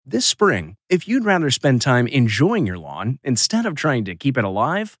This spring, if you'd rather spend time enjoying your lawn instead of trying to keep it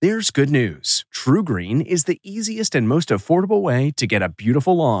alive, there's good news. True Green is the easiest and most affordable way to get a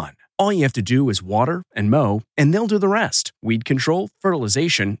beautiful lawn. All you have to do is water and mow, and they'll do the rest. Weed control,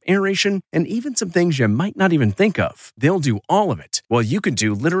 fertilization, aeration, and even some things you might not even think of. They'll do all of it, while you can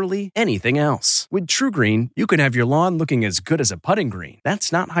do literally anything else. With True Green, you can have your lawn looking as good as a putting green.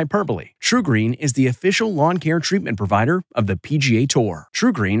 That's not hyperbole. True Green is the official lawn care treatment provider of the PGA Tour.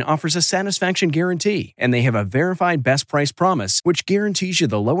 True Green offers a satisfaction guarantee, and they have a verified best price promise, which guarantees you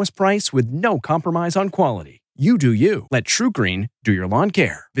the lowest price with no compromise on quality. You do you. Let True Green do your lawn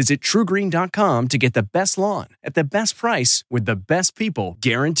care. Visit TrueGreen.com to get the best lawn at the best price with the best people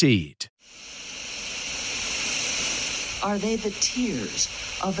guaranteed. Are they the tears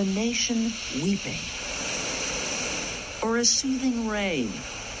of a nation weeping? Or a soothing rain,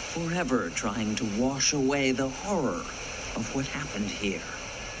 forever trying to wash away the horror of what happened here?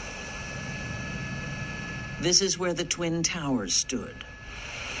 This is where the Twin Towers stood.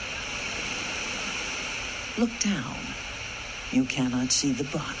 Look down. You cannot see the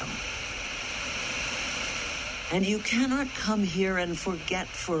bottom. And you cannot come here and forget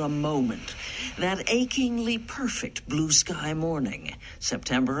for a moment that achingly perfect blue sky morning,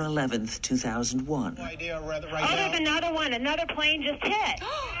 September 11th, 2001. There's another one. Another plane just hit.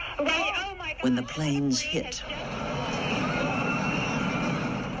 Oh my God. When the planes hit.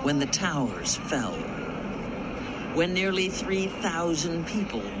 When the towers fell. When nearly 3,000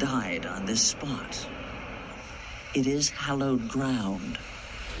 people died on this spot. It is hallowed ground.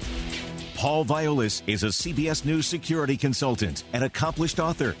 Paul Violas is a CBS News security consultant, an accomplished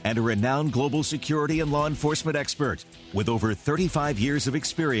author, and a renowned global security and law enforcement expert. With over 35 years of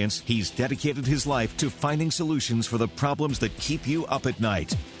experience, he's dedicated his life to finding solutions for the problems that keep you up at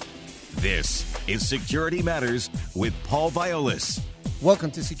night. This is Security Matters with Paul Violas.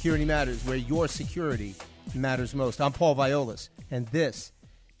 Welcome to Security Matters, where your security matters most. I'm Paul Violas, and this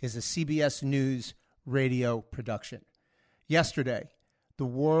is a CBS News radio production. Yesterday, the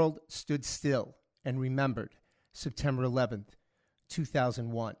world stood still and remembered September 11th,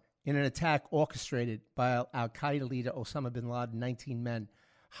 2001, in an attack orchestrated by al-Qaeda leader Osama bin Laden. 19 men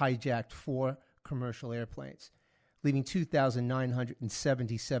hijacked 4 commercial airplanes, leaving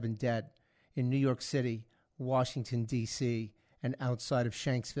 2,977 dead in New York City, Washington, D.C., and outside of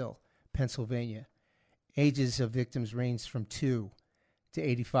Shanksville, Pennsylvania. Ages of victims ranged from 2 to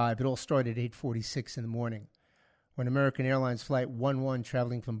 85. It all started at 8:46 in the morning when American Airlines Flight 11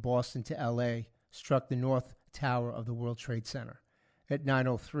 traveling from Boston to L.A. struck the North Tower of the World Trade Center at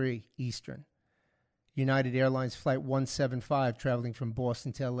 9:03 Eastern. United Airlines Flight 175 traveling from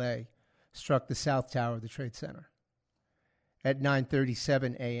Boston to L.A. struck the South Tower of the Trade Center. At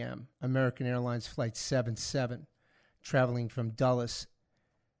 9:37 a.m., American Airlines Flight 77 traveling from Dulles,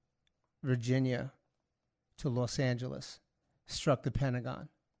 Virginia to Los Angeles struck the Pentagon.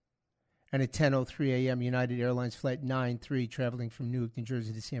 And at 10:03 a.m., United Airlines Flight 93, traveling from Newark, New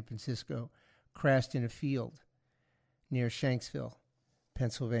Jersey to San Francisco, crashed in a field near Shanksville,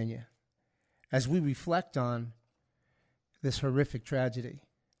 Pennsylvania. As we reflect on this horrific tragedy,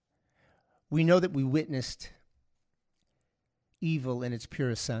 we know that we witnessed evil in its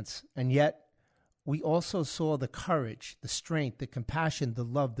purest sense, and yet we also saw the courage, the strength, the compassion, the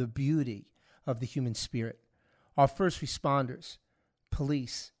love, the beauty of the human spirit. Our first responders,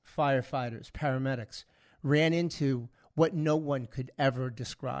 police, firefighters, paramedics, ran into what no one could ever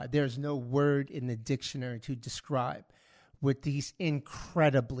describe. There's no word in the dictionary to describe what these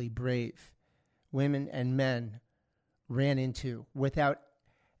incredibly brave women and men ran into without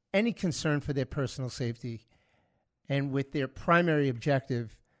any concern for their personal safety and with their primary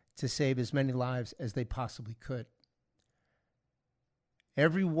objective to save as many lives as they possibly could.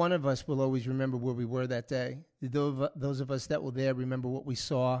 Every one of us will always remember where we were that day. Those of us that were there remember what we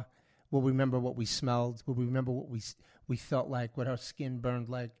saw, will remember what we smelled, will remember what we felt like, what our skin burned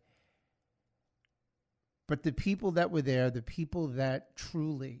like. But the people that were there, the people that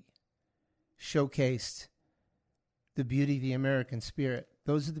truly showcased the beauty of the American spirit,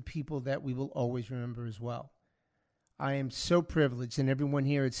 those are the people that we will always remember as well. I am so privileged, and everyone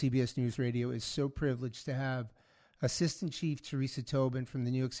here at CBS News Radio is so privileged to have Assistant Chief Teresa Tobin from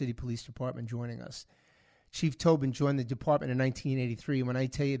the New York City Police Department joining us. Chief Tobin joined the department in 1983. When I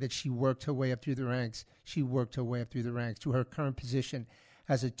tell you that she worked her way up through the ranks, she worked her way up through the ranks to her current position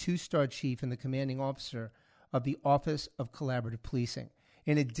as a 2-star chief and the commanding officer of the Office of Collaborative Policing.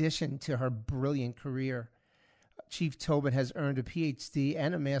 In addition to her brilliant career, Chief Tobin has earned a Ph.D.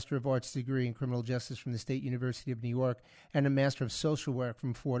 and a Master of Arts degree in Criminal Justice from the State University of New York and a Master of Social Work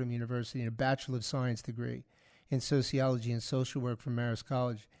from Fordham University and a Bachelor of Science degree in sociology and social work from Marist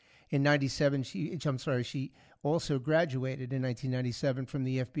College. In 97, she also graduated in 1997 from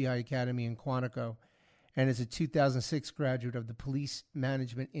the FBI Academy in Quantico, and is a 2006 graduate of the Police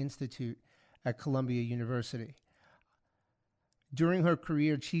Management Institute at Columbia University. During her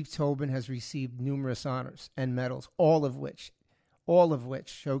career, Chief Tobin has received numerous honors and medals, all of which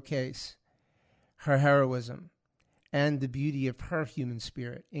showcase her heroism and the beauty of her human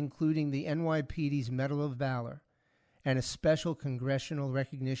spirit, including the NYPD's Medal of Valor and a special congressional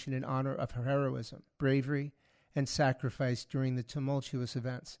recognition in honor of her heroism, bravery, and sacrifice during the tumultuous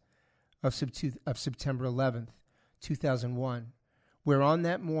events of September 11th, 2001, where on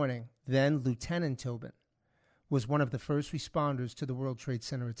that morning, then Lieutenant Tobin was one of the first responders to the World Trade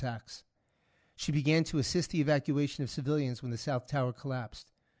Center attacks. She began to assist the evacuation of civilians when the South Tower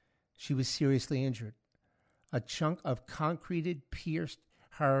collapsed. She was seriously injured. A chunk of concrete pierced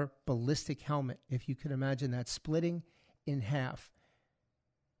her ballistic helmet, if you could imagine that, splitting in half,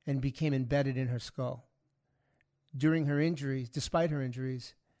 and became embedded in her skull. Despite her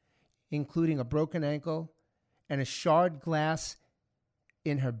injuries, including a broken ankle and a shard glass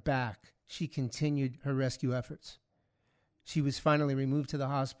in her back, she continued her rescue efforts. She was finally removed to the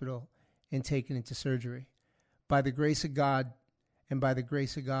hospital and taken into surgery. By the grace of God, and by the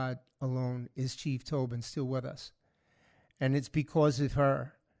grace of God alone, is Chief Tobin still with us. And it's because of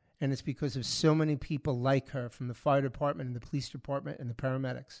her, and it's because of so many people like her from the fire department and the police department and the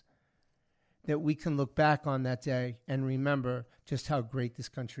paramedics that we can look back on that day and remember just how great this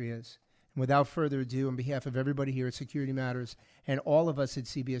country is. And without further ado, on behalf of everybody here at Security Matters and all of us at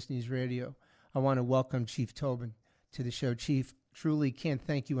CBS News Radio, I want to welcome Chief Tobin to the show. Chief, truly can't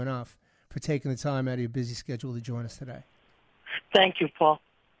thank you enough for taking the time out of your busy schedule to join us today. Thank you, Paul.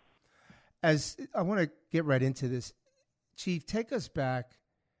 As I want to get right into this, Chief, take us back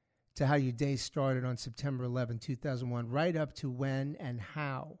to how your day started on September 11, 2001, right up to when and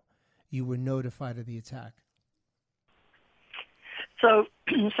how you were notified of the attack. So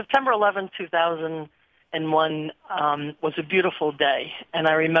September 11, 2001 was a beautiful day, and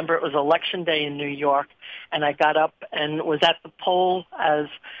I remember it was Election Day in New York, and I got up and was at the poll as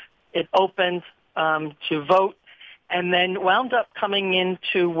it opened to vote, and then wound up coming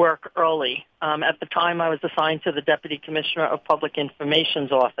into work early. At the time, I was assigned to the Deputy Commissioner of Public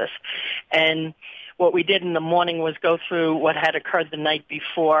Information's office, and what we did in the morning was go through what had occurred the night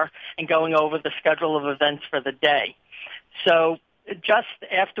before and going over the schedule of events for the day. So just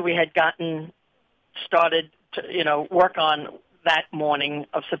after we had gotten started to, work on that morning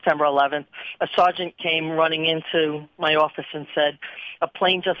of September 11th, a sergeant came running into my office and said, "A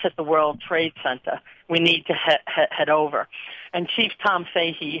plane just hit the World Trade Center. We need to head over." And Chief Tom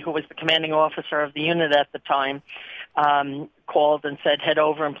Fahey, who was the commanding officer of the unit at the time, called and said, "Head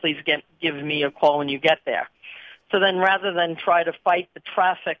over and please give me a call when you get there." So then rather than try to fight the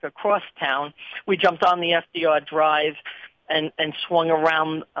traffic across town, we jumped on the FDR Drive and swung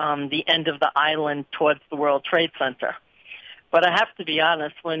around the end of the island towards the World Trade Center. But I have to be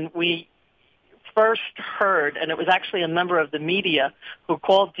honest, when we first heard, and it was actually a member of the media who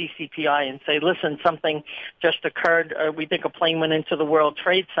called DCPI and said, "Listen, something just occurred. We think a plane went into the World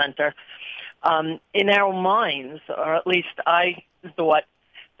Trade Center." In our minds, or at least I thought,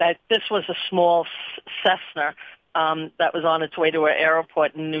 that this was a small Cessna that was on its way to an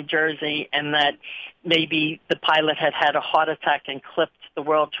airport in New Jersey, and that maybe the pilot had had a heart attack and clipped the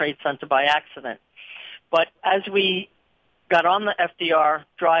World Trade Center by accident. But as we got on the FDR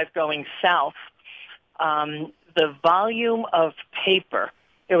Drive going south, the volume of paper,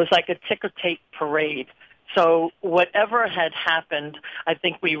 it was like a ticker tape parade. So whatever had happened, I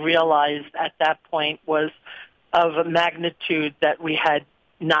think we realized at that point was of a magnitude that we had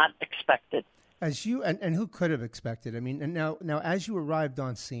not expected. As you and who could have expected? I mean, and now as you arrived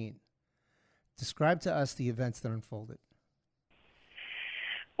on scene, describe to us the events that unfolded.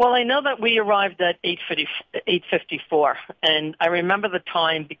 Well, I know that we arrived at 8:54, and I remember the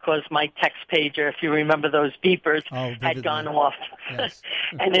time because my text pager, if you remember those beepers, had gone off. Yes.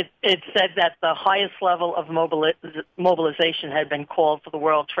 And it said that the highest level of mobilization had been called for the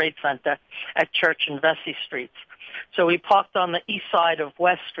World Trade Center at Church and Vesey Streets. So we parked on the east side of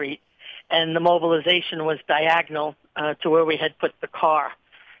West Street, and the mobilization was diagonal to where we had put the car.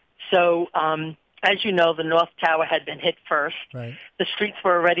 So as you know, the North Tower had been hit first. Right. The streets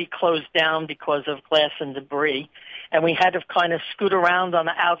were already closed down because of glass and debris, and we had to kind of scoot around on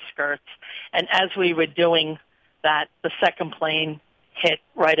the outskirts. And as we were doing that, the second plane hit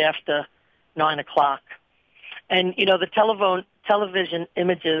right after 9 o'clock. And, the television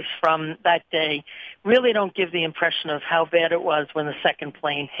images from that day really don't give the impression of how bad it was when the second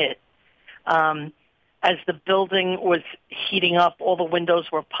plane hit. as the building was heating up, all the windows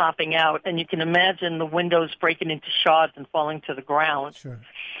were popping out, and you can imagine the windows breaking into shards and falling to the ground. Sure.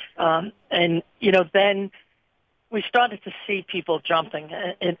 And, then we started to see people jumping,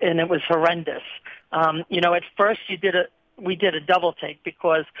 and it was horrendous. At first we did a double take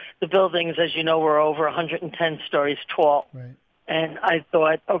because the buildings, as you know, were over 110 stories tall. Right. And I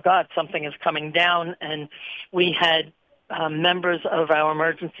thought, oh, God, something is coming down. And we had members of our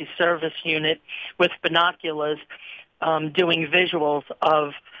emergency service unit with binoculars doing visuals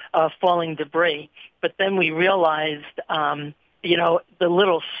of falling debris. But then we realized, the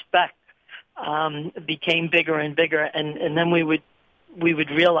little speck became bigger and bigger, and then we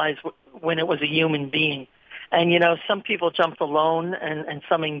would realize when it was a human being. And, some people jumped alone and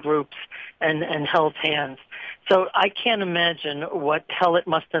some in groups and held hands. So I can't imagine what hell it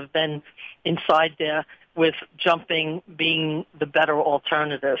must have been inside there with jumping being the better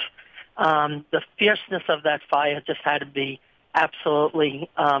alternative. The fierceness of that fire just had to be absolutely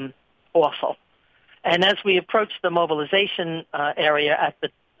awful. And as we approached the mobilization area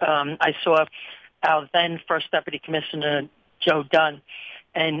I saw our then First Deputy Commissioner, Joe Dunn,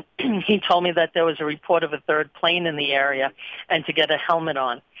 and he told me that there was a report of a third plane in the area and to get a helmet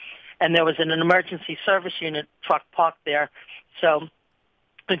on. And there was an emergency service unit truck parked there. So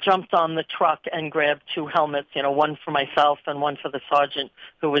I jumped on the truck and grabbed two helmets, one for myself and one for the sergeant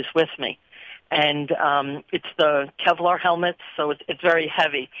who was with me. And it's the Kevlar helmet, so it's very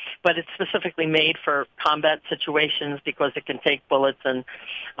heavy, but it's specifically made for combat situations because it can take bullets and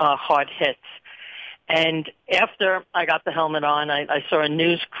hard hits. And after I got the helmet on, I saw a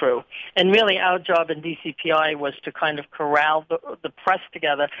news crew. And really our job in DCPI was to kind of corral the press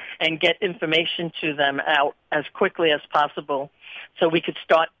together and get information to them out as quickly as possible so we could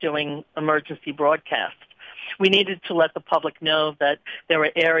start doing emergency broadcasts. We needed to let the public know that there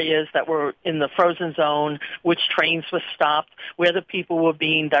were areas that were in the frozen zone, which trains were stopped, where the people were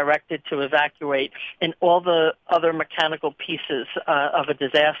being directed to evacuate, and all the other mechanical pieces of a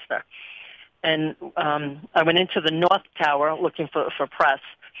disaster. And I went into the North Tower looking for press.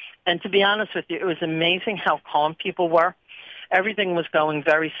 And to be honest with you, it was amazing how calm people were. Everything was going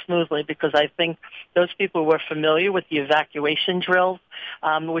very smoothly because I think those people were familiar with the evacuation drills,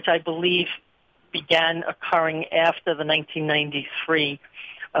 which I believe began occurring after the 1993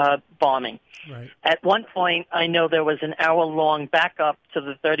 bombing. Right. At one point, I know there was an hour-long backup to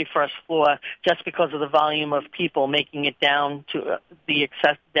the 31st floor just because of the volume of people making it down to the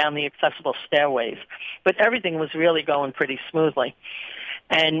accessible stairways. But everything was really going pretty smoothly.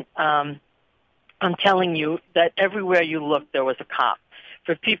 And I'm telling you that everywhere you looked, there was a cop.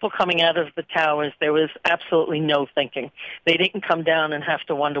 For people coming out of the towers, there was absolutely no thinking. They didn't come down and have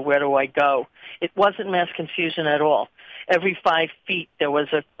to wonder, where do I go? It wasn't mass confusion at all. Every 5 feet, there was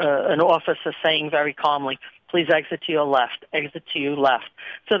an officer saying very calmly, please exit to your left, exit to your left.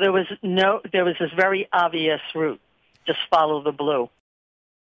 So there was this very obvious route. Just follow the blue.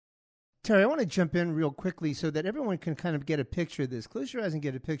 Terry, I want to jump in real quickly so that everyone can kind of get a picture of this. Close your eyes and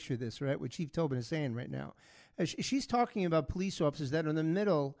get a picture of this, right, what Chief Tobin is saying right now. She's talking about police officers that are in the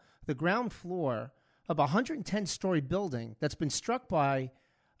middle, the ground floor of a 110-story building that's been struck by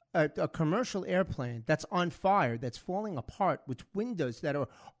a commercial airplane that's on fire, that's falling apart, with windows that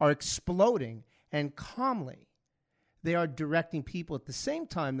are exploding, and calmly they are directing people. At the same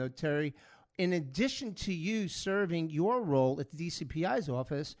time, though, Terry, in addition to you serving your role at the DCPI's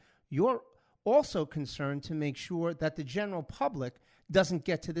office, you're also concerned to make sure that the general public doesn't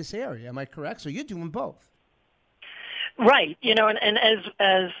get to this area. Am I correct? So you're doing both. Right. And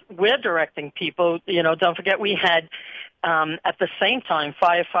as we're directing people, don't forget we had, at the same time,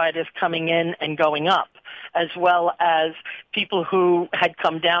 firefighters coming in and going up, as well as people who had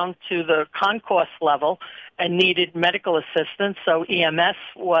come down to the concourse level and needed medical assistance. So EMS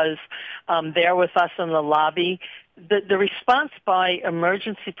was there with us in the lobby. The response by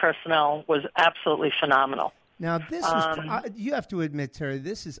emergency personnel was absolutely phenomenal. Now, this is, you have to admit, Terry,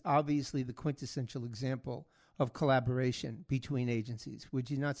 this is obviously the quintessential example of collaboration between agencies.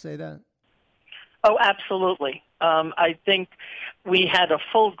 Would you not say that? Oh, absolutely. I think we had a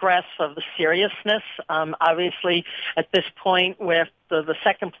full grasp of the seriousness. Obviously, at this point where the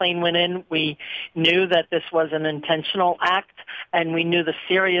second plane went in, we knew that this was an intentional act, and we knew the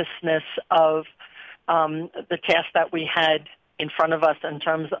seriousness of the task that we had in front of us in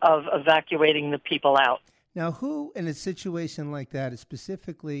terms of evacuating the people out. Now, who in a situation like that is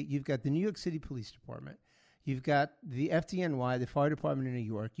specifically, you've got the New York City Police Department, you've got the FDNY, the Fire Department in New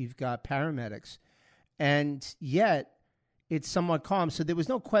York, you've got paramedics, and yet it's somewhat calm. So there was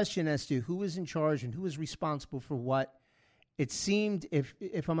no question as to who was in charge and who was responsible for what. it seemed,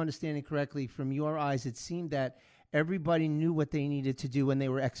 if I'm understanding correctly from your eyes, it seemed that everybody knew what they needed to do when they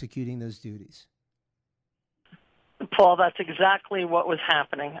were executing those duties. Paul, that's exactly what was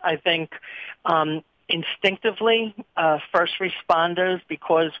happening. I think instinctively, first responders,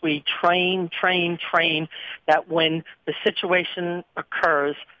 because we train, that when the situation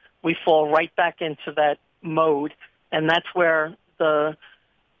occurs, we fall right back into that mode, and that's where the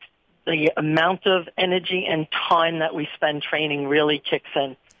amount of energy and time that we spend training really kicks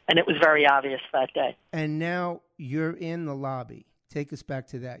in. And it was very obvious that day. And now you're in the lobby. Take us back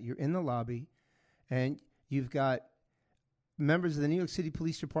to that. You're in the lobby, and you've got members of the New York City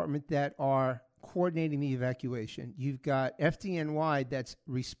Police Department that are coordinating the evacuation. You've got FDNY that's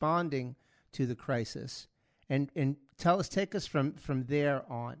responding to the crisis. And take us from there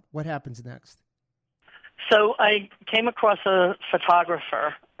on. What happens next? So I came across a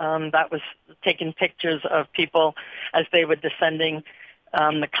photographer that was taking pictures of people as they were descending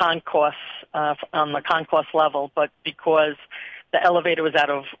the concourse on the concourse level, but because the elevator was out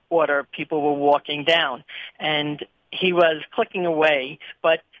of order, people were walking down. And he was clicking away,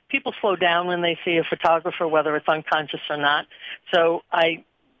 but people slow down when they see a photographer, whether it's unconscious or not. So I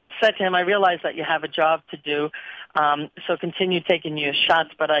said to him, I realize that you have a job to do, so continue taking your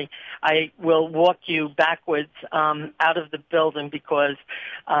shots, but I will walk you backwards out of the building because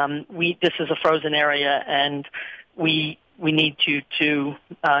this is a frozen area and we need you to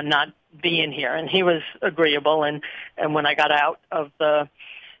not be in here. And he was agreeable, and when I got out of the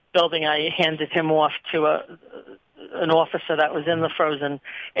building, I handed him off to an officer that was in the frozen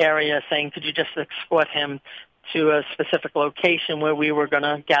area saying, could you just escort him to a specific location where we were going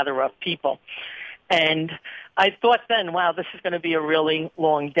to gather up people. And I thought then, wow, this is going to be a really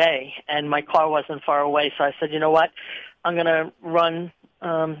long day, and my car wasn't far away, so I said, you know what, I'm going to run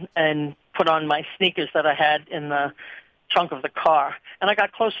and put on my sneakers that I had in the trunk of the car. And I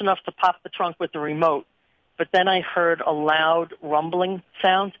got close enough to pop the trunk with the remote, but then I heard a loud rumbling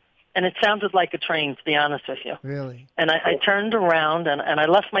sound, and it sounded like a train, to be honest with you. Really? And I turned around, and I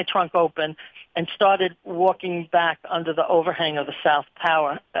left my trunk open and started walking back under the overhang of the South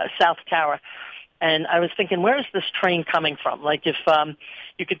Tower. And I was thinking, where is this train coming from? Like if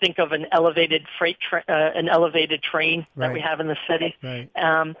you could think of an elevated train that we have in the city. Right.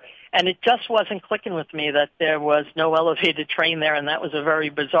 And it just wasn't clicking with me that there was no elevated train there, and that was a very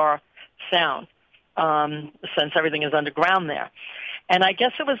bizarre sound since everything is underground there. And I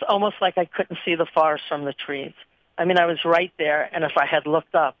guess it was almost like I couldn't see the forest from the trees. I mean, I was right there, and if I had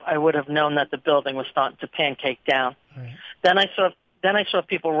looked up, I would have known that the building was starting to pancake down. Right. Then I saw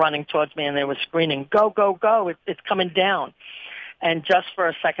people running towards me, and they were screaming, go, go, go, it's coming down. And just for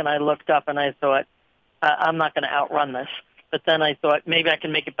a second, I looked up, and I thought, I'm not going to outrun this. But then I thought, maybe I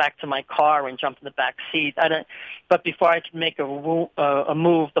can make it back to my car and jump in the back seat. But before I could make a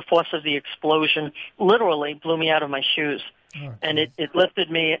move, the force of the explosion literally blew me out of my shoes. Oh, and it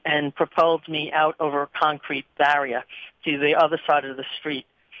lifted me and propelled me out over a concrete barrier to the other side of the street,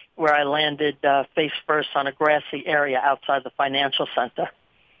 where I landed face first on a grassy area outside the financial center.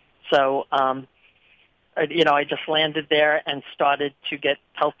 So, I just landed there and started to get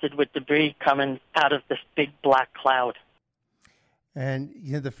pelted with debris coming out of this big black cloud. And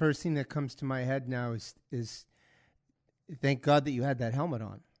the first thing that comes to my head now is thank God that you had that helmet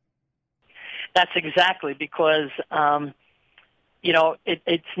on. That's exactly because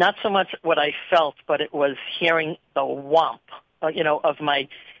it's not so much what I felt, but it was hearing the whomp, of my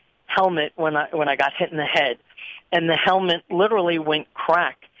helmet when I got hit in the head. And the helmet literally went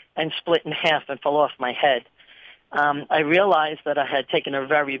crack and split in half and fell off my head. I realized that I had taken a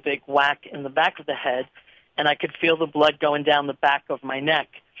very big whack in the back of the head, and I could feel the blood going down the back of my neck.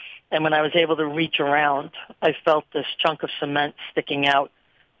 And when I was able to reach around, I felt this chunk of cement sticking out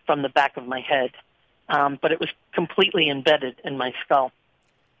from the back of my head. But it was completely embedded in my skull.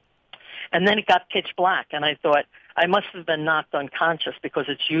 And then it got pitch black, and I thought I must have been knocked unconscious because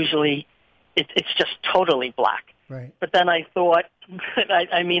it's just totally black. Right. But then I thought,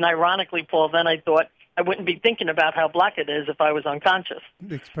 ironically, Paul, then I thought I wouldn't be thinking about how black it is if I was unconscious.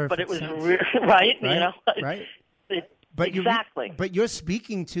 Makes perfect but it was sense. Right? Right. But exactly. But you're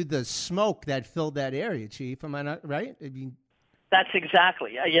speaking to the smoke that filled that area, Chief. Am I not right? That's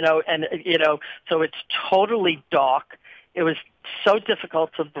exactly, so it's totally dark. It was so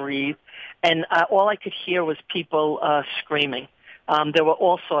difficult to breathe, and all I could hear was people screaming. There were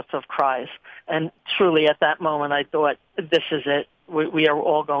all sorts of cries, and truly at that moment I thought, this is it. We are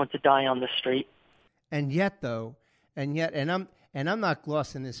all going to die on the street. And I'm not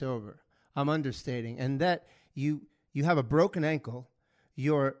glossing this over. I'm understating, and that you have a broken ankle,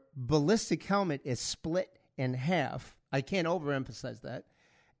 your ballistic helmet is split in half. I can't overemphasize that.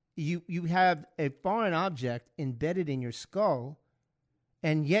 You have a foreign object embedded in your skull,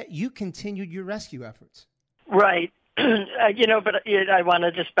 and yet you continued your rescue efforts. Right. But I want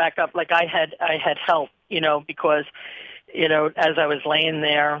to just back up. Like I had help, because, as I was laying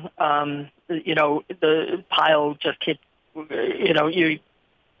there, the pile just kept,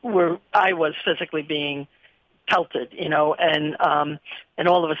 I was physically being pelted, and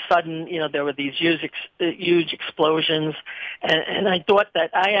all of a sudden, there were these huge explosions, and I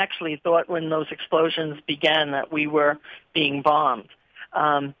actually thought when those explosions began that we were being bombed,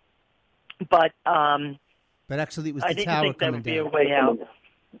 but actually it was I the didn't tower think there coming would be down. a way out.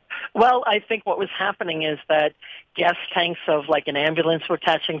 Well, I think what was happening is that gas tanks of like an ambulance were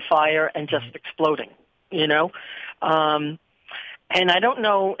catching fire and just exploding, and I don't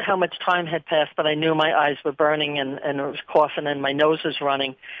know how much time had passed, but I knew my eyes were burning and it was coughing and my nose was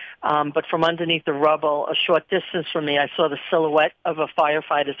running. But from underneath the rubble, a short distance from me, I saw the silhouette of a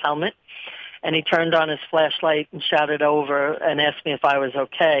firefighter's helmet. And he turned on his flashlight and shouted over and asked me if I was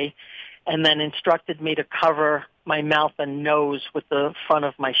okay, and then instructed me to cover my mouth and nose with the front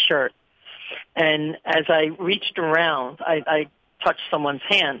of my shirt. And as I reached around, I touched someone's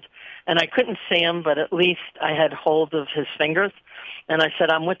hand. And I couldn't see him, but at least I had hold of his fingers. And I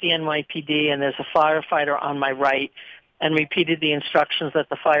said, I'm with the NYPD, and there's a firefighter on my right, and repeated the instructions that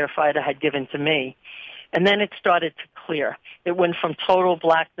the firefighter had given to me. And then it started to clear. It went from total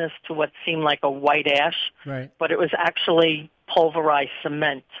blackness to what seemed like a white ash, right. But it was actually pulverized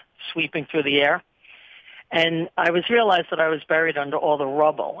cement sweeping through the air. And I realized that I was buried under all the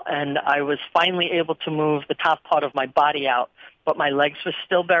rubble, and I was finally able to move the top part of my body out, but my legs were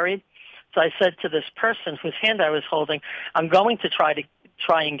still buried. So I said to this person whose hand I was holding, I'm going to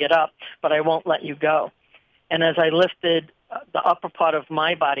try and get up, but I won't let you go. And as I lifted the upper part of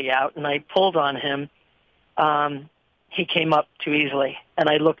my body out and I pulled on him, he came up too easily. And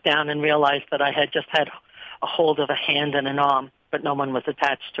I looked down and realized that I had just had a hold of a hand and an arm, but no one was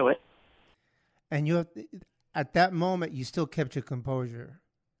attached to it. And at that moment, you still kept your composure.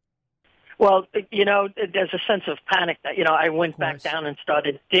 Well, there's a sense of panic that, I went back down and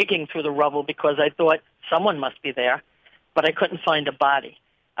started digging through the rubble because I thought someone must be there, but I couldn't find a body.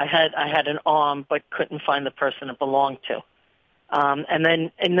 I had an arm, but couldn't find the person it belonged to. And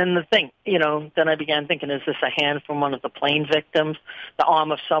then then I began thinking, is this a hand from one of the plane victims, the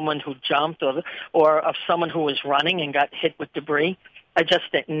arm of someone who jumped, or of someone who was running and got hit with debris? I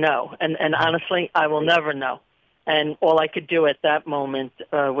just didn't know. And honestly, I will never know. And all I could do at that moment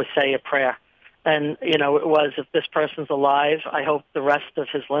was say a prayer. And, it was, if this person's alive, I hope the rest of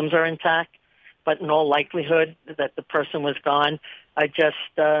his limbs are intact. But in all likelihood that the person was gone, I just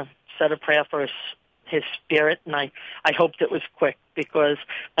said a prayer for his spirit, and I hoped it was quick, because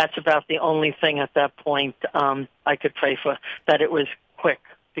that's about the only thing at that point I could pray for, that it was quick,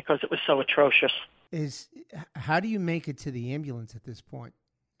 because it was so atrocious. How do you make it to the ambulance at this point?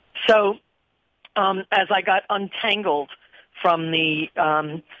 So as I got untangled from the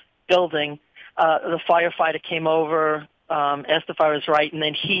building, the firefighter came over, asked if I was right, and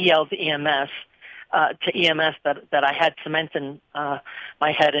then he yelled EMS. To EMS that I had cement in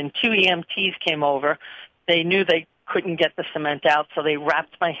my head, and 2 EMTs came over. They knew they couldn't get the cement out, so they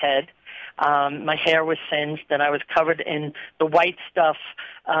wrapped my head. My hair was singed, and I was covered in the white stuff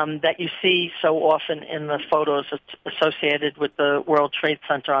that you see so often in the photos associated with the World Trade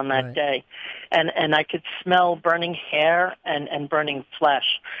Center on that day. And I could smell burning hair and burning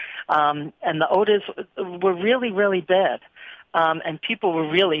flesh. And the odors were really, really bad. And people were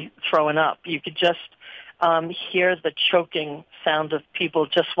really throwing up. You could just hear the choking sound of people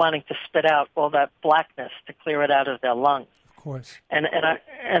just wanting to spit out all that blackness to clear it out of their lungs. Of course. And I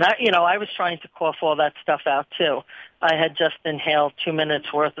I was trying to cough all that stuff out too. I had just inhaled 2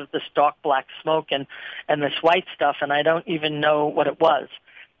 minutes worth of this dark black smoke and this white stuff, and I don't even know what it was.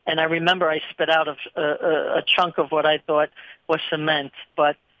 And I remember I spit out a chunk of what I thought was cement,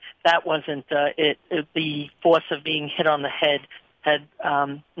 but that wasn't it. The force of being hit on the head had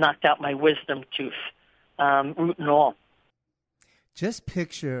knocked out my wisdom tooth, root and all. Just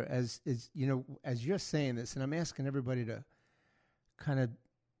picture, as you're saying this, and I'm asking everybody to kind of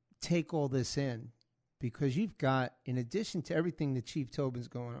take all this in, because you've got, in addition to everything that Chief Tobin's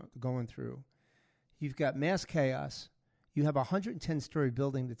going through, you've got mass chaos. You have a 110-story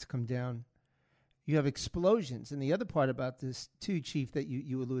building that's come down. You have explosions. And the other part about this, too, Chief, that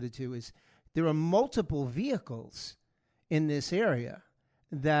you alluded to, is there are multiple vehicles in this area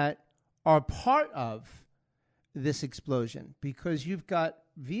that are part of this explosion, because you've got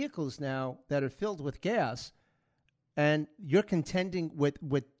vehicles now that are filled with gas, and you're contending with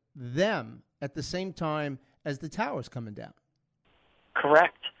them at the same time as the tower's coming down.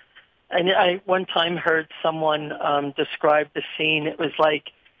 Correct. And I one time heard someone describe the scene. It was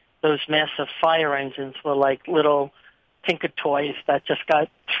like those massive fire engines were like little Tinker Toys that just got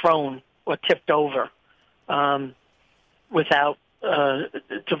thrown or tipped over without, to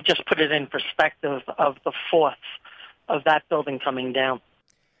just put it in perspective of the force of that building coming down.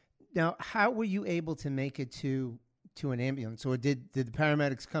 Now, how were you able to make it to an ambulance, or did the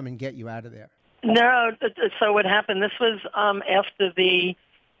paramedics come and get you out of there? No, so what happened, this was after the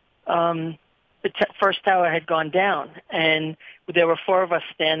first tower had gone down, and there were four of us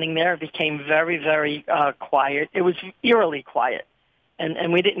standing there. It became very, very quiet. It was eerily quiet,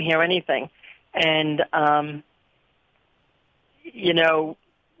 and we didn't hear anything. And,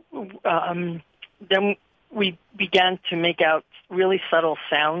 then we began to make out really subtle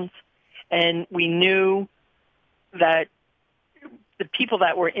sounds, and we knew that the people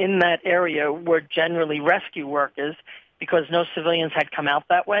that were in that area were generally rescue workers because no civilians had come out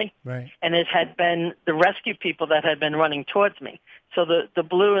that way. Right. And it had been the rescue people that had been running towards me. So the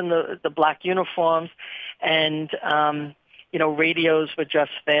blue and the black uniforms and, radios were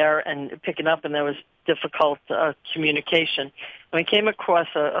just there and picking up, and there was difficult communication. And we came across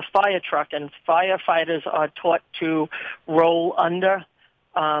a fire truck, and firefighters are taught to roll under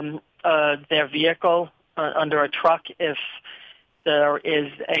their vehicle, under a truck if there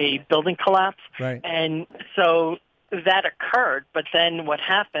is a building collapse. Right. And so that occurred, but then what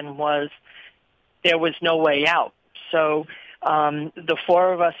happened was there was no way out. So the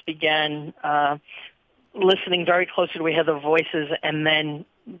four of us began listening very closely. We had the voices and then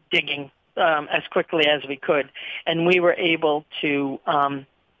digging as quickly as we could. And we were able to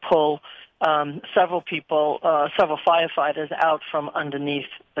pull several firefighters out from underneath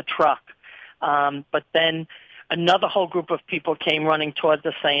the truck. But then another whole group of people came running towards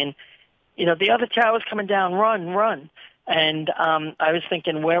us saying, the other tower's coming down, run. And I was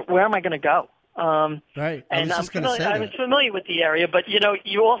thinking, where am I going to go? Right. I was familiar with the area, but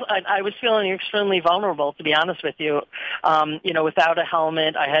I was feeling extremely vulnerable, to be honest with you. Without a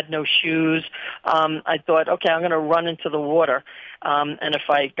helmet, I had no shoes. I thought, okay, I'm going to run into the water. And if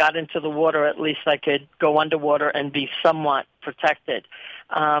I got into the water, at least I could go underwater and be somewhat protected.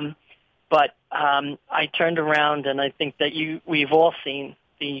 But I turned around, and I think that we've all seen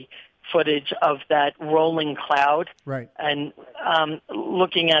the footage of that rolling cloud. Right. And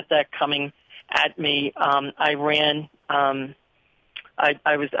looking at that coming at me, I ran. I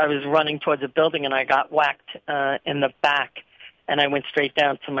was running towards a building, and I got whacked in the back, and I went straight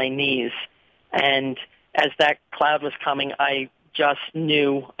down to my knees. And as that cloud was coming, I just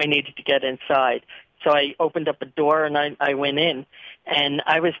knew I needed to get inside. So I opened up a door, and I went in. And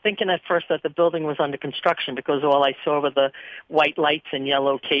I was thinking at first that the building was under construction because all I saw were the white lights and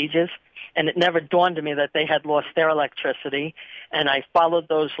yellow cages. And it never dawned on me that they had lost their electricity. And I followed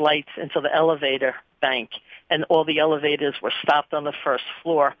those lights into the elevator bank, and all the elevators were stopped on the first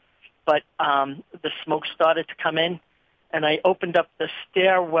floor. But the smoke started to come in, and I opened up the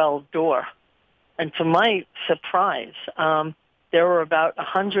stairwell door. And to my surprise, there were about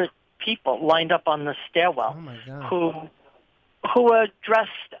 100 people lined up on the stairwell who were dressed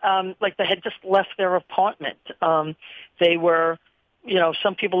like they had just left their apartment. They were,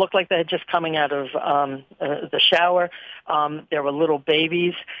 some people looked like they had just coming out of the shower. There were little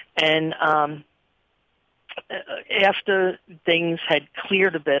babies. And after things had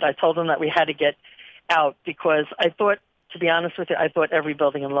cleared a bit, I told them that we had to get out because I thought, to be honest with you, I thought every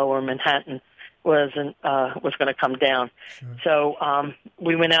building in Lower Manhattan was going to come down. Sure. So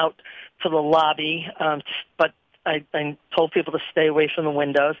we went out to the lobby, but I told people to stay away from the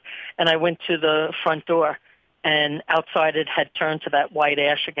windows, and I went to the front door, and outside it had turned to that white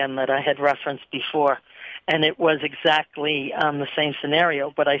ash again that I had referenced before, and it was exactly the same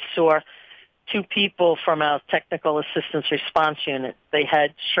scenario, but I saw two people from our technical assistance response unit. They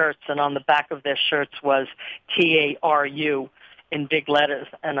had shirts, and on the back of their shirts was TARU in big letters,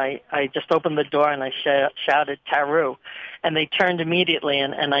 and I just opened the door and I shouted Taru, and they turned immediately,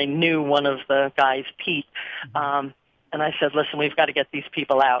 and I knew one of the guys, Pete, and I said, listen, we've got to get these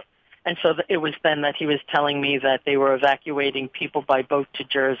people out. And so it was then that he was telling me that they were evacuating people by boat to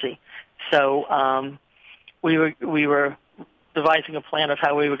Jersey. So we were devising a plan of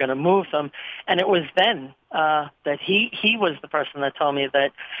how we were going to move them, and it was then that he was the person that told me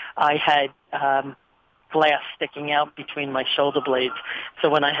that I had glass sticking out between my shoulder blades. So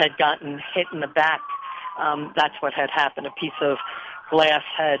when I had gotten hit in the back, that's what had happened. A piece of glass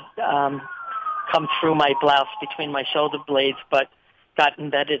had come through my blouse between my shoulder blades, but got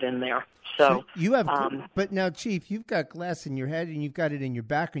embedded in there. So you have, but now, Chief, you've got glass in your head, and you've got it in your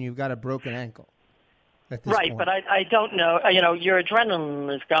back, and you've got a broken ankle. at this right, point. but I don't know. Your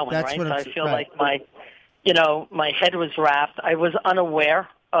adrenaline is going, That's right? what So I'm I feel right. like my head was wrapped. I was unaware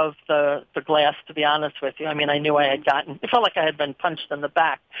of the glass, to be honest with you. I mean, I knew I had it felt like I had been punched in the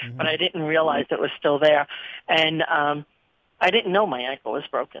back, but I didn't realize it was still there. And I didn't know my ankle was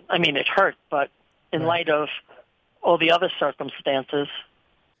broken. I mean, it hurt, but in light of all the other circumstances.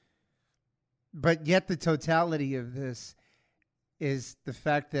 But yet the totality of this is the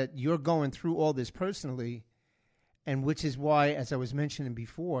fact that you're going through all this personally, and which is why, as I was mentioning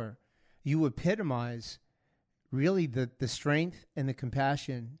before, you epitomize really the strength and the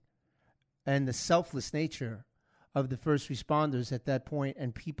compassion and the selfless nature of the first responders at that point,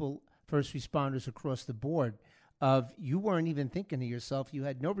 and first responders across the board. You weren't even thinking of yourself. You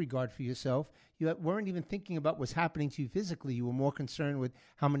had no regard for yourself. You weren't even thinking about what's happening to you physically. You were more concerned with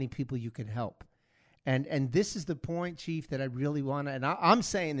how many people you could help. And this is the point, Chief, that I really want to, and I'm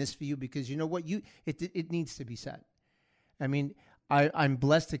saying this for you because you know what, it needs to be said. I mean, I'm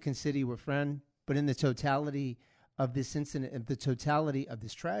blessed to consider you a friend, but in the totality of this incident, and the totality of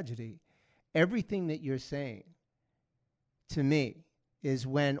this tragedy, everything that you're saying to me is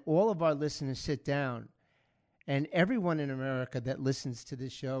when all of our listeners sit down, and everyone in America that listens to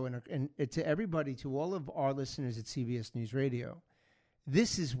this show, and to everybody, to all of our listeners at CBS News Radio,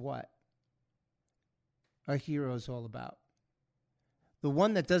 this is what a hero is all about. The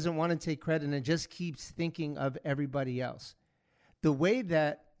one that doesn't want to take credit and just keeps thinking of everybody else. The way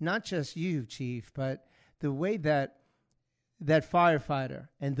that, not just you, Chief, but the way that firefighter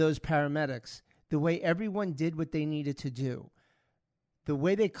and those paramedics, the way everyone did what they needed to do, the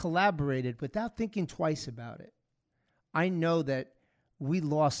way they collaborated without thinking twice about it. I know that we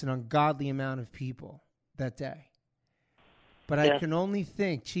lost an ungodly amount of people that day. But I can only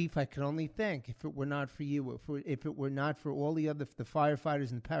think, Chief, if it were not for you, if it were not for all the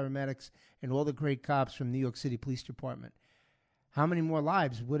firefighters and the paramedics and all the great cops from New York City Police Department, how many more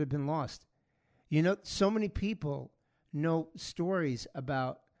lives would have been lost? You know, so many people know stories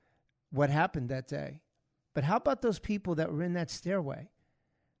about what happened that day. But how about those people that were in that stairway?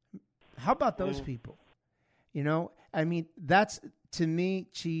 How about those people? You know, I mean, that's, to me,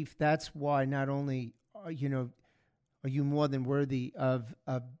 Chief, that's why not only, are you more than worthy of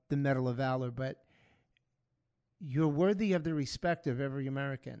the Medal of Valor, but you're worthy of the respect of every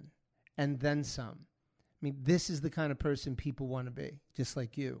American, and then some. I mean, this is the kind of person people want to be, just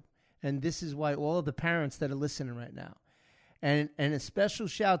like you. And this is why all of the parents that are listening right now, and a special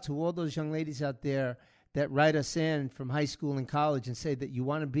shout to all those young ladies out there that write us in from high school and college and say that you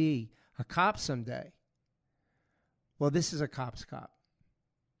want to be a cop someday. Well, this is a cop's cop.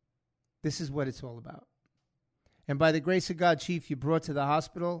 This is what it's all about. And by the grace of God, Chief, you're brought to the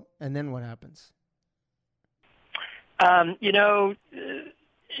hospital, and then what happens? There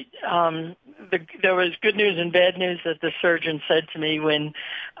was good news and bad news that the surgeon said to me when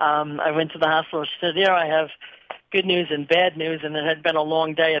I went to the hospital. She said, I have good news and bad news, and it had been a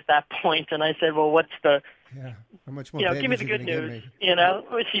long day at that point. And I said, well, what's the... Yeah, how much more give me the good news.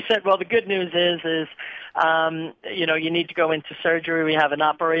 She said, well, the good news is you need to go into surgery. We have an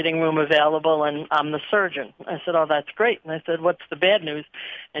operating room available, and I'm the surgeon. I said, oh, that's great. And I said, what's the bad news?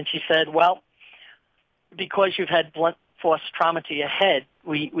 And she said, well, because you've had blunt force trauma to your head,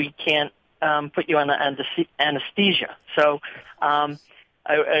 we can't put you on anesthesia. So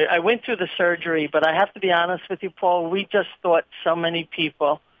I went through the surgery, but I have to be honest with you, Paul, we just thought so many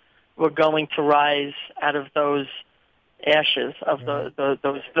people were going to rise out of those ashes of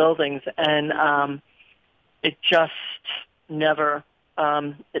those buildings, and it just never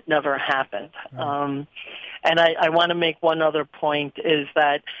happened. And I want to make one other point is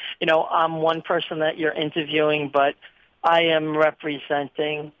that, I'm one person that you're interviewing, but I am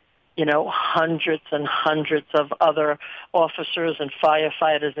representing, hundreds and hundreds of other officers and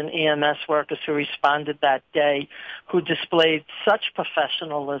firefighters and EMS workers who responded that day, who displayed such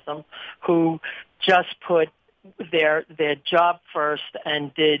professionalism, who just put their job first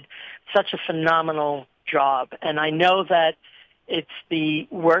and did such a phenomenal job. And I know that it's the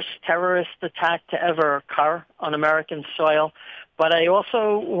worst terrorist attack to ever occur on American soil, but I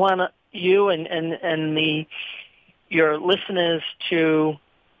also want you and your listeners to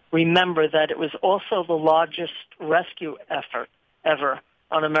remember that it was also the largest rescue effort ever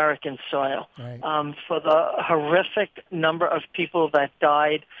on American soil. Right. For the horrific number of people that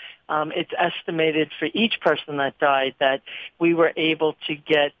died, it's estimated for each person that died that we were able to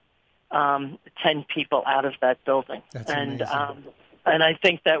get 10 people out of that building. That's and amazing. And I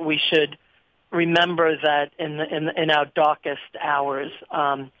think that we should remember that in our darkest hours,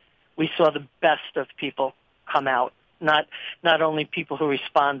 we saw the best of people come out. Not only people who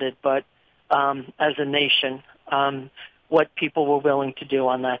responded, but as a nation, what people were willing to do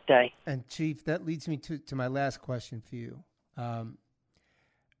on that day. And Chief, that leads me to my last question for you.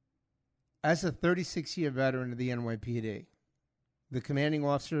 As a 36-year veteran of the NYPD, the commanding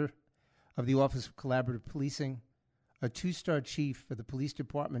officer of the Office of Collaborative Policing, a 2-star chief for the police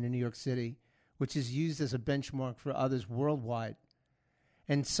department in New York City, which is used as a benchmark for others worldwide,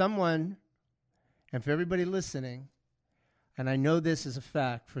 and someone, and for everybody listening, and I know this is a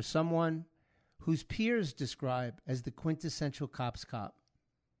fact, for someone whose peers describe as the quintessential cop's cop.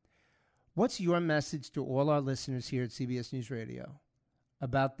 What's your message to all our listeners here at CBS News Radio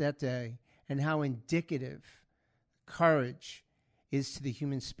about that day and how indicative courage is to the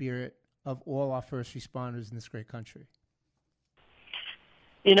human spirit of all our first responders in this great country?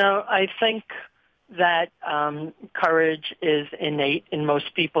 You know, I think that courage is innate in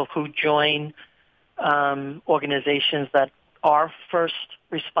most people who join organizations that are first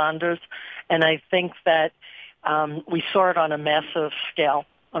responders. And I think that we saw it on a massive scale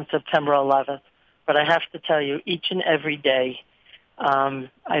on September 11th. But I have to tell you, each and every day,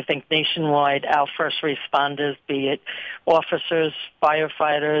 I think nationwide, our first responders, be it officers,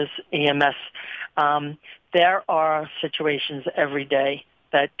 firefighters, EMS, there are situations every day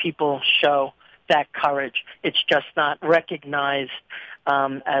that people show that courage. It's just not recognized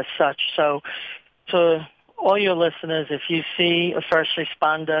as such. So to all your listeners, if you see a first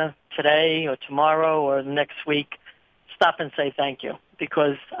responder today or tomorrow or next week, stop and say thank you,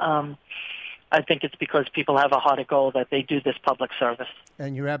 because I think it's because people have a heart of gold that they do this public service.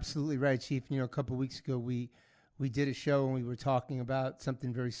 And you're absolutely right, Chief. You know, a couple of weeks ago, we did a show and we were talking about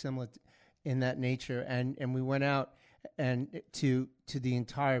something very similar in that nature, and we went out and to the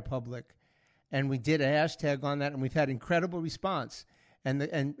entire public, and we did a hashtag on that, and we've had incredible response.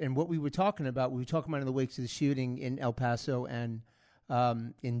 And what we were talking about in the wake of the shooting in El Paso and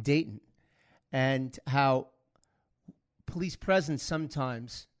in Dayton, and how police presence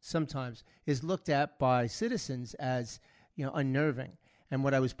sometimes is looked at by citizens as, you know, unnerving. And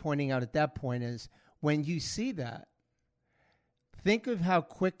what I was pointing out at that point is, when you see that, think of how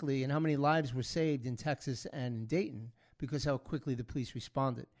quickly and how many lives were saved in Texas and in Dayton because how quickly the police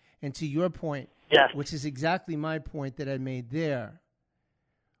responded. And to your point, yes, which is exactly my point that I made there,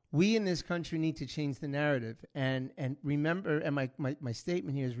 we in this country need to change the narrative. And remember, and my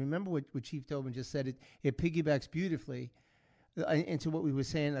statement here is, remember what Chief Tobin just said. It piggybacks beautifully into what we were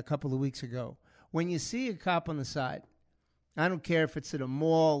saying a couple of weeks ago. When you see a cop on the side, I don't care if it's at a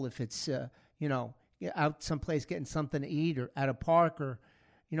mall, if it's out someplace getting something to eat, or at a park, or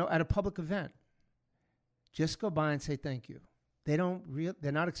at a public event, just go by and say thank you.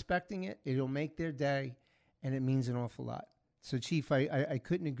 They're not expecting it. It'll make their day, and it means an awful lot. So, Chief, I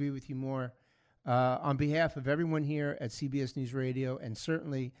couldn't agree with you more. On behalf of everyone here at CBS News Radio, and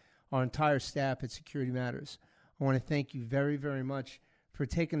certainly our entire staff at Security Matters, I want to thank you very, very much for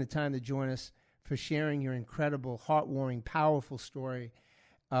taking the time to join us, for sharing your incredible, heartwarming, powerful story,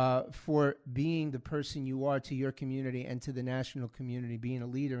 for being the person you are to your community and to the national community, being a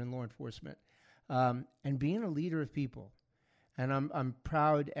leader in law enforcement, and being a leader of people. And I'm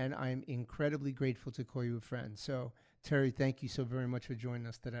proud, and I'm incredibly grateful to call you a friend. So, Terry, thank you so very much for joining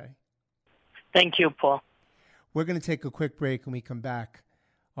us today. Thank you, Paul. We're going to take a quick break. When we come back,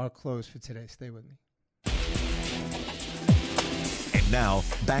 our close for today. Stay with me. And now,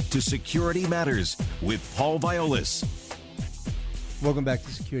 back to Security Matters with Paul Violas. Welcome back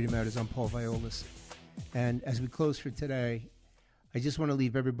to Security Matters. I'm Paul Violas. And as we close for today, I just want to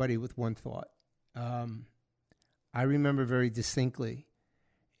leave everybody with one thought. I remember very distinctly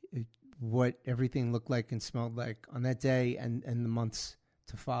what everything looked like and smelled like on that day and the months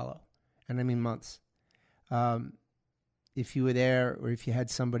to follow. And I mean months. If you were there, or if you had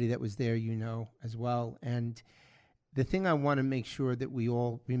somebody that was there, as well. And the thing I want to make sure that we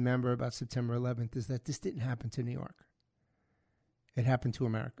all remember about September 11th is that this didn't happen to New York. It happened to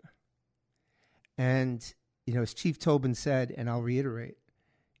America. And, as Chief Tobin said, and I'll reiterate,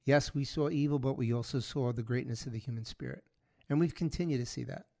 yes, we saw evil, but we also saw the greatness of the human spirit. And we've continued to see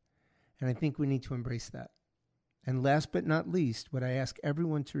that. And I think we need to embrace that. And last but not least, what I ask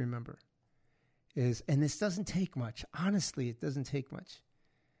everyone to remember is, and this doesn't take much, honestly, it doesn't take much.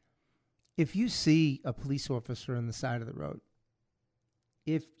 If you see a police officer on the side of the road,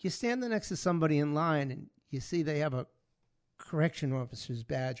 if you're standing next to somebody in line and you see they have a correction officer's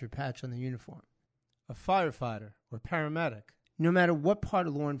badge or patch on their uniform, a firefighter or paramedic, no matter what part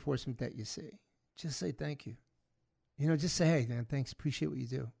of law enforcement that you see, just say thank you. Just say, hey, man, thanks, appreciate what you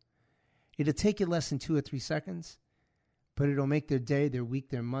do. It'll take you less than 2 or 3 seconds, but it'll make their day, their week,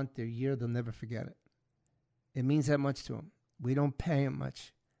 their month, their year. They'll never forget it. It means that much to them. We don't pay them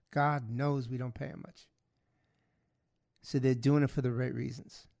much. God knows we don't pay them much. So they're doing it for the right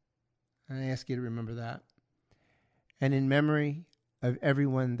reasons. And I ask you to remember that. And in memory of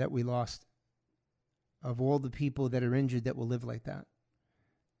everyone that we lost, of all the people that are injured that will live like that,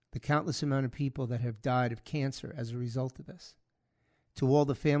 the countless amount of people that have died of cancer as a result of this, to all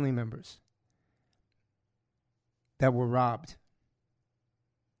the family members that were robbed,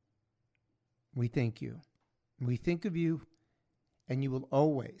 we thank you. We think of you, and you will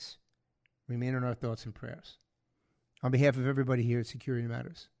always remain in our thoughts and prayers. On behalf of everybody here at Security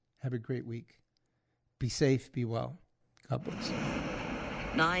Matters, have a great week. Be safe, be well. God bless.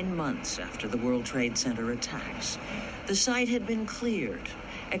 9 months after the World Trade Center attacks, the site had been cleared,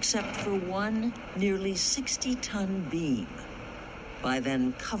 except for one nearly 60-ton beam, by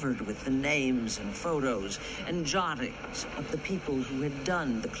then covered with the names and photos and jottings of the people who had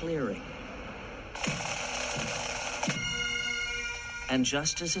done the clearing. And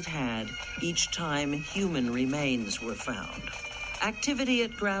just as it had, each time human remains were found, activity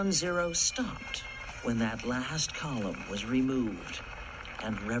at Ground Zero stopped when that last column was removed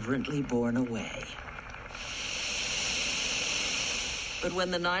and reverently borne away. But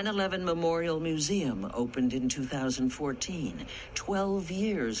when the 9/11 Memorial Museum opened in 2014, 12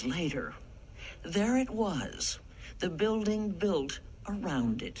 years later, there it was, the building built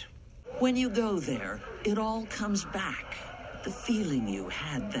around it. When you go there, it all comes back. The feeling you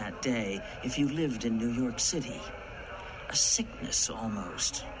had that day if you lived in New York City. A sickness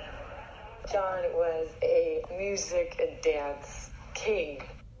almost. John was a music and dance king.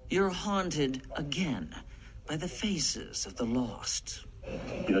 You're haunted again by the faces of the lost.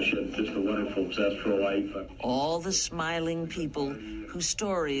 You know, she had just a wonderful zest for life. All the smiling people whose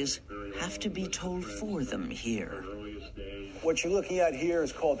stories have to be told for them here. What you're looking at here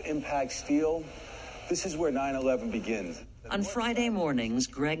is called impact steel. This is where 9/11 begins. On Friday mornings,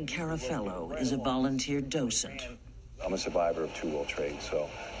 Greg Carafello is a volunteer docent. I'm a survivor of 2 World Trade, so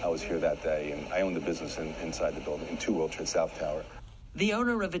I was here that day, and I owned the business inside the building, in 2 World Trade South Tower. The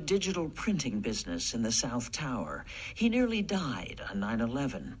owner of a digital printing business in the South Tower. He nearly died on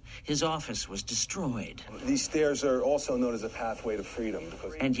 9/11. His office was destroyed. These stairs are also known as a pathway to freedom.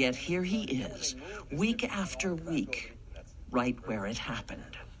 And yet here he is, week after week, right where it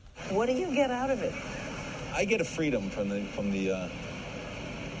happened. What do you get out of it? I get a freedom from that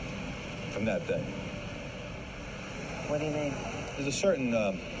day. What do you mean? There's a certain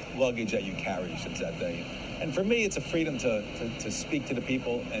luggage that you carry since that day. And for me, it's a freedom to speak to the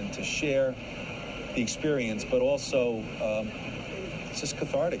people and to share the experience, but also it's just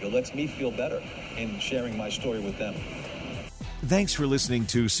cathartic. It lets me feel better in sharing my story with them. Thanks for listening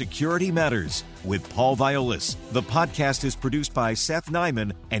to Security Matters with Paul Violas. The podcast is produced by Seth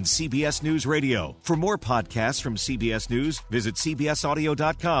Nyman and CBS News Radio. For more podcasts from CBS News, visit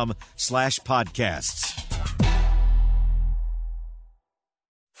cbsaudio.com/podcasts.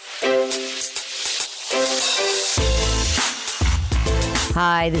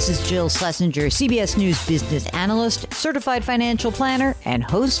 Hi, this is Jill Schlesinger, CBS News business analyst, certified financial planner, and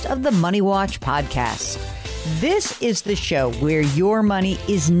host of the Money Watch podcast. This is the show where your money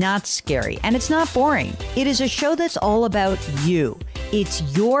is not scary and it's not boring. It is a show that's all about you. It's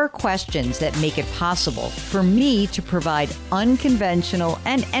your questions that make it possible for me to provide unconventional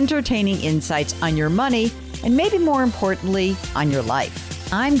and entertaining insights on your money and maybe more importantly, on your life.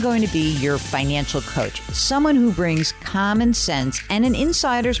 I'm going to be your financial coach, someone who brings common sense and an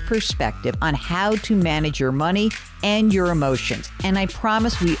insider's perspective on how to manage your money and your emotions. And I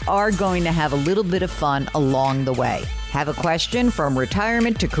promise we are going to have a little bit of fun along the way. Have a question from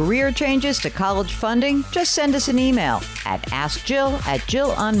retirement to career changes to college funding? Just send us an email at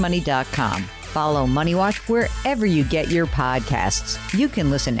askjill@jillonmoney.com. Follow Money Watch wherever you get your podcasts. You can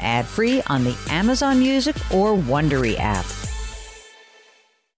listen ad-free on the Amazon Music or Wondery app.